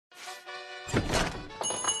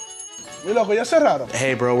Mi loco, ya cerraron.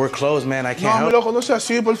 Hey, bro, we're closed, man. I can't No, help. mi loco, no sea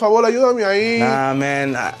así, por favor, ayúdame ahí. Nah,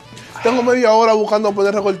 man. Tengo media hora buscando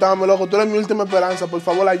poder recortarme, loco. Tú eres mi última esperanza. Por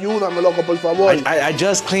favor, ayúdame, loco, por favor. I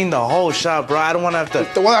just cleaned the whole shop, bro. I don't want to have to...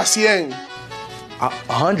 Te voy a dar 100.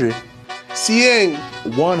 100?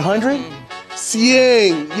 100. 100?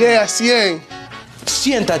 100. Yeah, 100.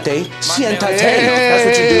 Siéntate. That's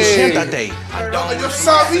what you do. Siéntate. Loco, yo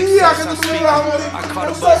sabía que tú me ibas a morir.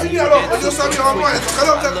 Yo sabía, loco. Yo sabía, vamos a esto.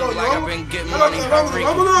 ¿Qué es lo que coño?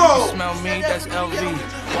 Vámonos. Let's go.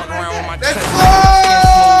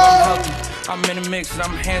 I'm in the mix and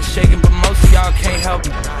I'm handshaking, but most of y'all can't help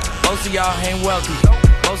me. Most of y'all ain't wealthy.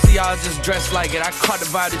 Most of y'all just dress like it. I caught the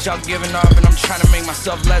vibe that y'all giving off, and I'm trying to make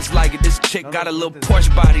myself less like it. This chick got a little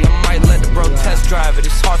Porsche body. I might let the bro test drive it.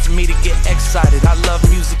 It's hard for me to get excited. I love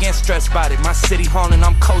music and stress about it. My city haunting,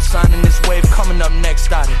 I'm co-signing this wave coming up next.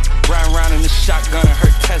 Got it. Riding around in this shotgun and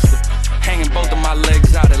her Tesla. Hanging both of my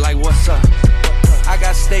legs out it like what's up? I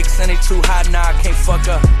got stakes and they too high now, I can't fuck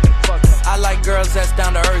up. I like girls that's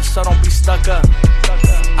down to earth, so don't be stuck up.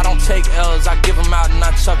 I don't take L's, I give them out and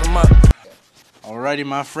I chuck them up. Alrighty,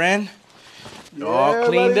 my friend. You're all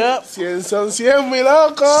cleaned up. 100 son 100, mi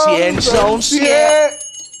loco. 100 son 100.